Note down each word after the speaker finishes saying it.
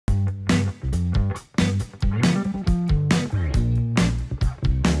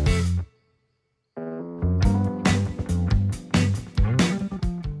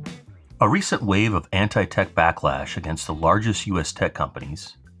A recent wave of anti-tech backlash against the largest U.S. tech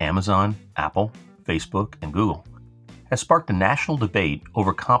companies, Amazon, Apple, Facebook, and Google, has sparked a national debate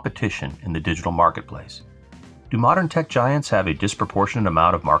over competition in the digital marketplace. Do modern tech giants have a disproportionate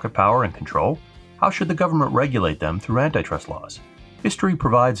amount of market power and control? How should the government regulate them through antitrust laws? History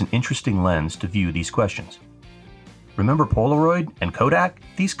provides an interesting lens to view these questions. Remember Polaroid and Kodak?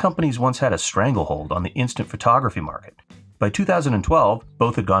 These companies once had a stranglehold on the instant photography market. By 2012,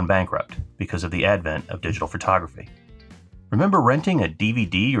 both had gone bankrupt because of the advent of digital photography. Remember renting a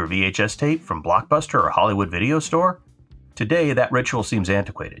DVD or VHS tape from Blockbuster or Hollywood Video Store? Today, that ritual seems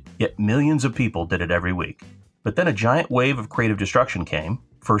antiquated, yet millions of people did it every week. But then a giant wave of creative destruction came,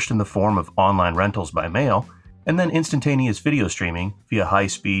 first in the form of online rentals by mail, and then instantaneous video streaming via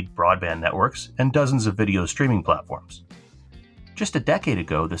high-speed broadband networks and dozens of video streaming platforms. Just a decade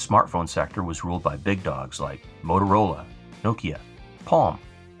ago, the smartphone sector was ruled by big dogs like Motorola, Nokia, Palm,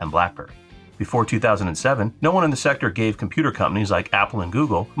 and BlackBerry. Before 2007, no one in the sector gave computer companies like Apple and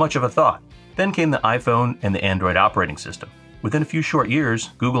Google much of a thought. Then came the iPhone and the Android operating system. Within a few short years,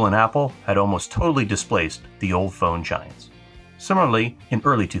 Google and Apple had almost totally displaced the old phone giants. Similarly, in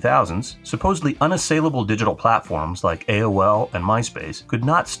early 2000s, supposedly unassailable digital platforms like AOL and MySpace could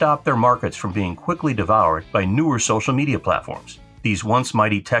not stop their markets from being quickly devoured by newer social media platforms. These once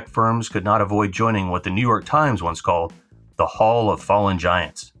mighty tech firms could not avoid joining what the New York Times once called the Hall of Fallen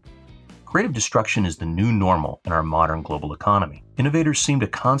Giants. Creative destruction is the new normal in our modern global economy. Innovators seem to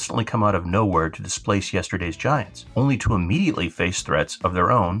constantly come out of nowhere to displace yesterday's giants, only to immediately face threats of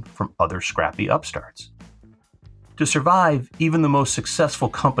their own from other scrappy upstarts. To survive, even the most successful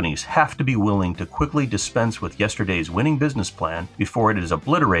companies have to be willing to quickly dispense with yesterday's winning business plan before it is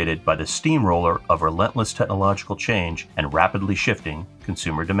obliterated by the steamroller of relentless technological change and rapidly shifting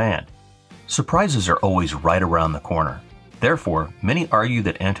consumer demand. Surprises are always right around the corner. Therefore, many argue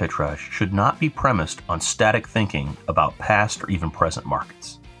that antitrust should not be premised on static thinking about past or even present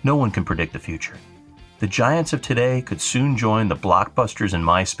markets. No one can predict the future. The giants of today could soon join the Blockbusters and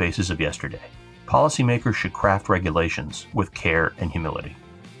MySpaces of yesterday. Policymakers should craft regulations with care and humility.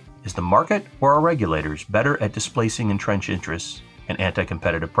 Is the market or are regulators better at displacing entrenched interests and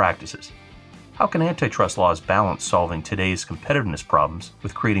anti-competitive practices? How can antitrust laws balance solving today's competitiveness problems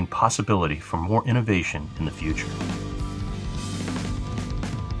with creating possibility for more innovation in the future?